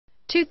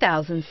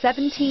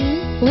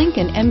2017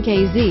 Lincoln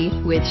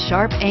MKZ. With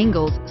sharp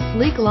angles,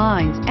 sleek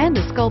lines, and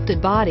a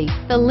sculpted body,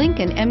 the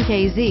Lincoln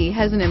MKZ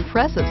has an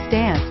impressive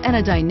stance and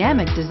a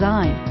dynamic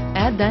design.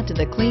 Add that to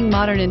the clean,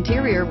 modern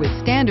interior with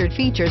standard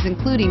features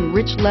including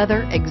rich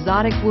leather,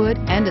 exotic wood,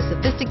 and a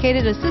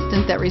sophisticated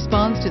assistant that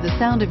responds to the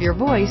sound of your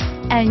voice,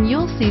 and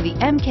you'll see the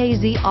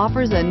MKZ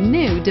offers a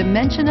new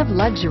dimension of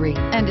luxury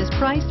and is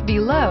priced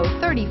below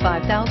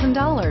 $35,000.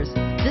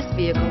 This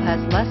vehicle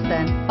has less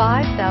than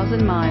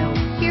 5,000 miles.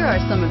 Here are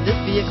some of this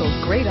vehicle's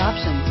great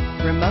options: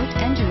 remote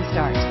engine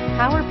start,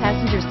 power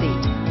passenger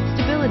seat,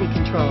 stability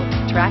control,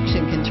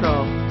 traction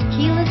control,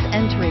 keyless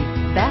entry,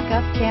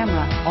 backup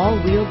camera,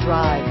 all-wheel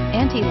drive,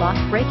 anti-lock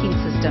braking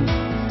system,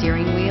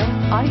 steering wheel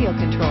audio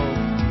controls,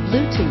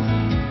 Bluetooth.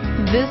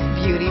 This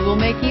beauty will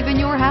make even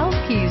your house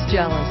keys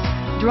jealous.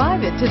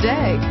 Drive it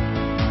today.